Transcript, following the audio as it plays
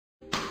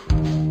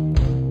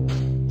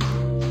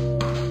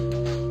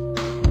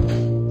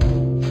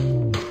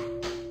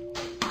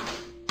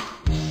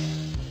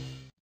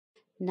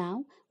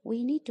Now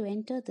we need to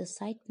enter the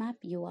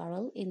sitemap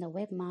URL in the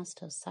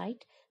Webmaster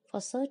site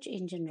for search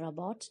engine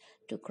robots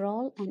to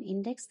crawl and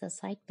index the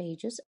site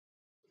pages.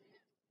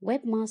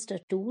 Webmaster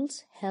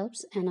Tools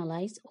helps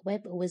analyze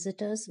web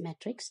visitors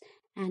metrics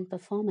and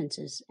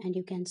performances, and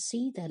you can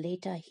see the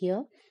data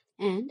here,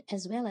 and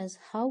as well as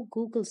how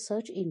Google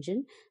search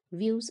engine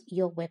views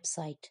your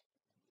website.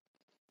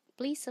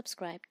 Please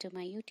subscribe to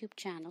my YouTube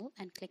channel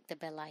and click the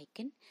bell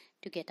icon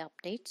to get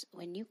updates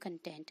when new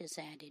content is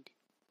added.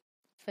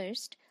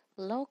 First,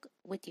 log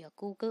with your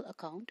Google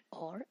account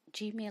or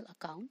Gmail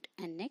account,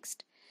 and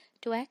next,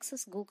 to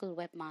access Google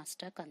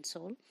Webmaster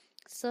Console,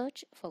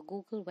 search for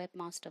Google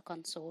Webmaster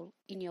Console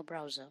in your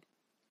browser.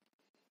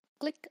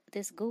 Click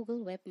this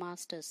Google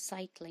Webmaster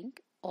site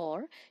link,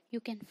 or you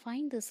can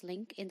find this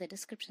link in the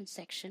description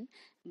section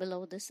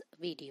below this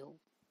video.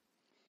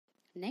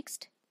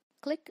 Next,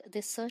 click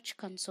the Search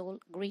Console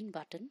green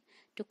button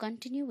to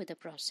continue with the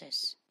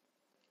process.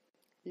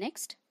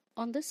 Next,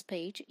 on this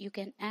page, you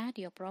can add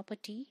your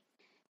property.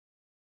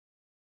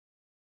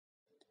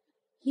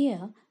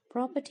 Here,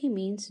 property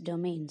means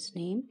domain's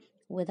name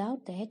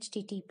without the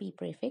HTTP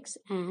prefix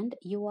and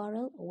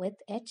URL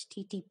with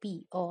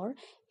HTTP or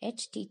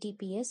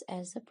HTTPS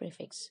as the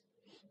prefix.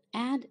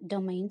 Add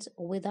domains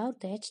without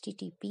the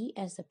HTTP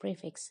as the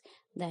prefix,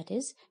 that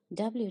is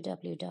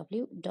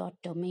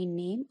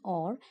www.domainname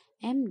or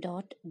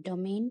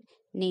m.domainname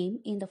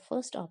in the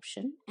first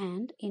option,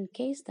 and in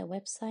case the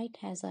website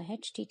has a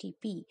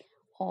HTTP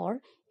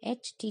or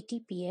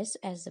HTTPS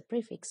as the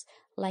prefix,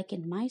 like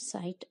in my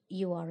site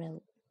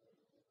URL.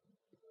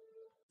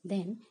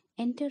 Then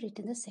enter it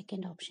in the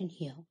second option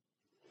here.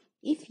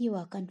 If you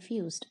are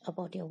confused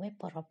about your web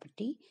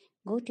property,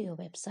 go to your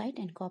website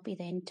and copy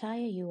the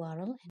entire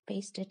URL and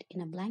paste it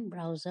in a blank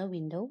browser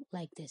window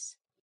like this.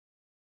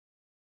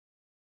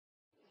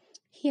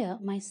 Here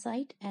my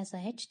site has a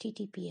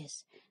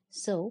HTTPS,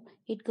 so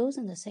it goes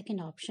in the second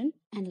option,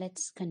 and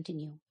let's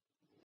continue.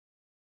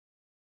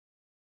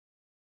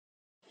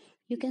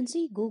 You can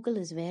see Google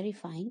is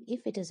verifying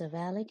if it is a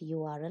valid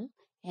URL,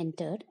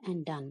 entered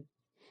and done.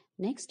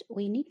 Next,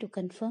 we need to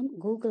confirm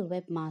Google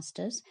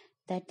Webmasters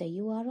that the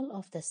URL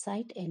of the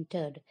site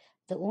entered,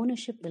 the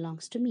ownership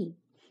belongs to me.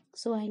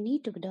 So I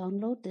need to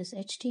download this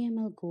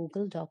HTML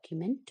Google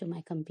document to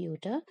my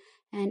computer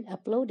and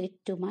upload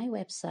it to my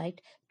website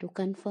to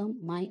confirm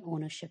my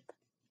ownership.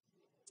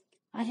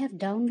 I have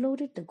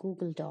downloaded the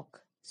Google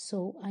Doc,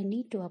 so I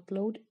need to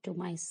upload to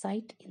my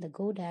site in the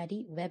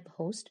GoDaddy web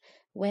host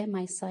where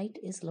my site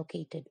is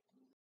located.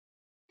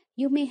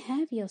 You may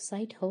have your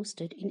site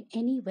hosted in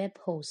any web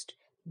host,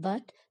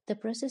 but the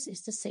process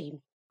is the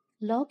same.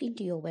 Log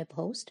into your web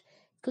host,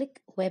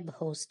 click Web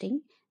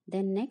Hosting,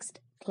 then next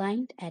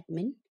Client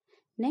Admin.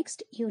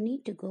 Next, you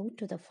need to go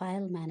to the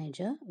File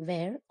Manager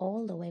where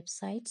all the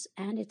websites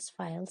and its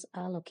files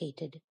are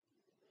located.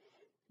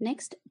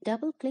 Next,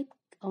 double-click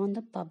on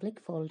the public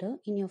folder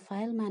in your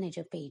File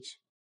Manager page.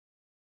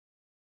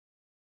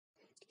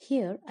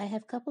 Here, I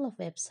have a couple of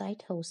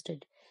websites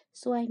hosted,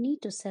 so I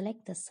need to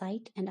select the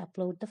site and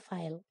upload the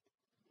file.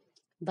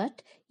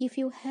 But if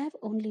you have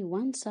only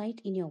one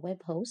site in your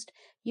web host,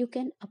 you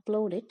can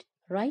upload it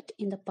right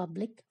in the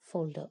public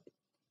folder.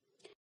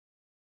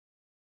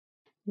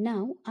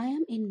 Now I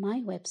am in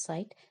my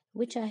website,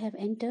 which I have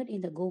entered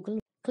in the Google.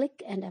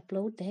 Click and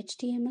upload the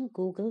HTML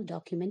Google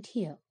document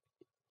here.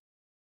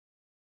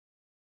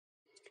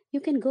 You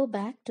can go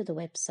back to the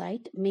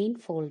website main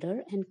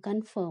folder and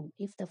confirm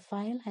if the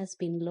file has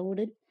been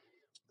loaded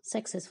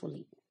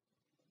successfully.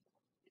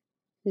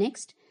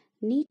 Next,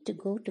 need to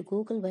go to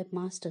Google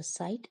Webmaster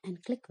site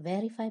and click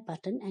Verify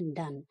button and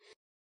done.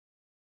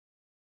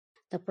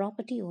 The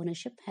property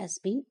ownership has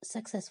been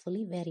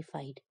successfully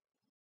verified.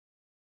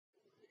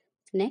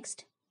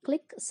 Next,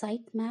 click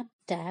Sitemap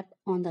tab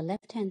on the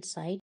left-hand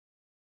side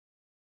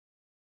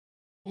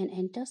and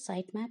enter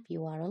sitemap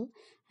URL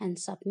and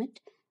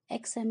submit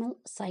XML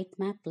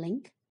sitemap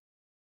link,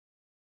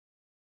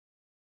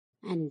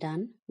 and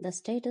done. The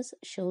status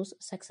shows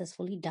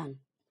successfully done.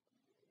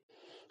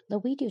 The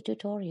video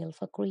tutorial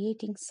for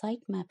creating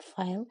sitemap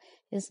file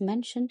is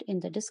mentioned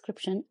in the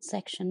description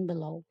section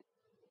below.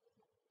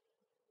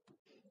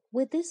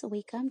 With this,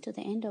 we come to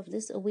the end of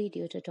this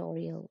video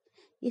tutorial.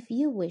 If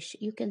you wish,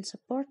 you can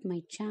support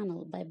my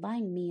channel by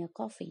buying me a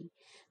coffee.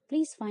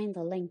 Please find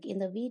the link in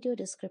the video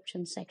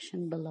description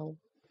section below.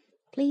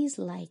 Please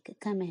like,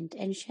 comment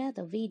and share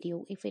the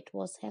video if it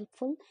was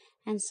helpful,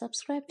 and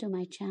subscribe to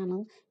my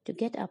channel to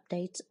get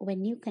updates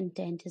when new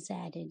content is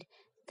added.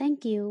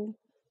 Thank you.